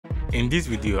In this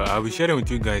video, I'll be sharing with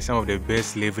you guys some of the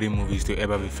best slavery movies to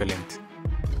ever be filmed.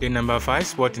 The number 5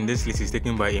 spot in this list is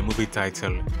taken by a movie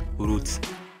titled Roots.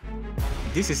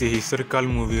 This is a historical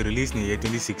movie released in the year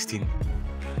 2016.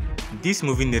 This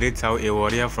movie narrates how a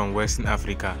warrior from Western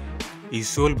Africa is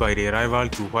sold by the rival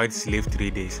to white slave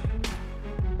traders.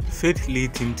 Fate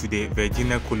leads him to the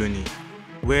Virginia colony,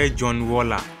 where John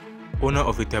Waller, owner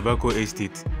of a tobacco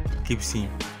estate, keeps him.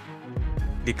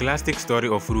 The classic story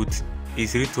of Roots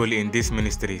is retold in these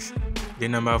ministries. The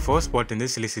number 4 spot in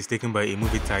this list is taken by a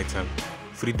movie titled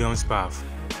Freedom's Path.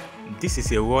 This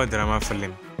is a war drama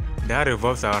film that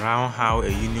revolves around how a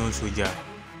Union soldier,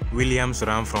 Williams,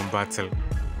 ran from battle.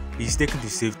 He is taken to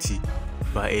safety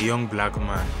by a young black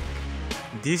man.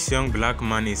 This young black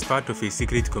man is part of a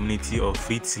secret community of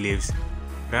freed slaves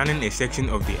running a section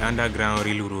of the Underground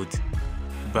Railroad,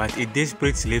 but a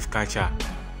desperate slave catcher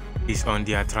is on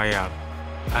their trial.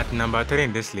 At number 3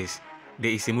 in this list, there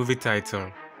is a movie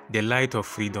titled The Light of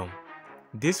Freedom.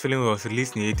 This film was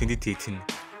released in 2013.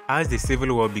 As the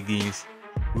Civil War begins,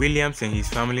 Williams and his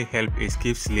family help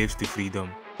escape slaves to freedom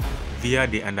via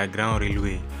the Underground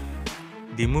Railway.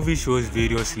 The movie shows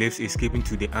various slaves escaping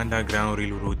to the Underground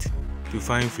Railroad to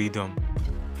find freedom,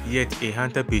 yet a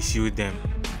hunter pursues them,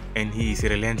 and he is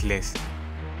relentless.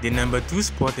 The number 2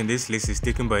 spot in this list is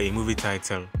taken by a movie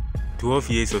titled 12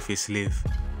 Years of a Slave.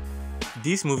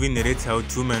 This movie narrates how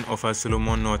two men offer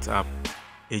Solomon Northup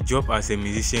a job as a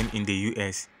musician in the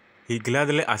US. He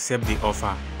gladly accepts the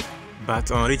offer, but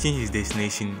on reaching his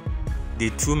destination, the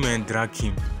two men drag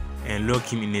him and lock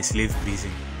him in a slave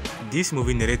prison. This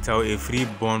movie narrates how a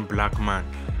free-born black man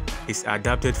is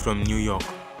adopted from New York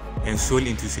and sold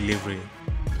into slavery.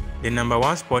 The number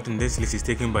 1 spot in this list is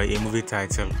taken by a movie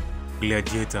titled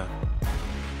Gladiator.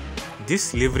 This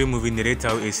slavery movie narrates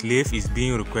how a slave is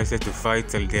being requested to fight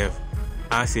till death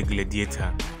as a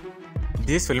gladiator.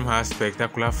 This film has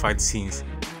spectacular fight scenes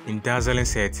in dazzling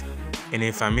sets and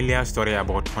a familiar story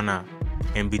about honor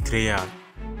and betrayal,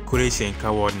 courage and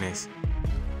cowardness.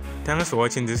 Thanks for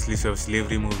watching this list of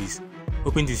slavery movies.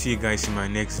 Hoping to see you guys in my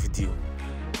next video.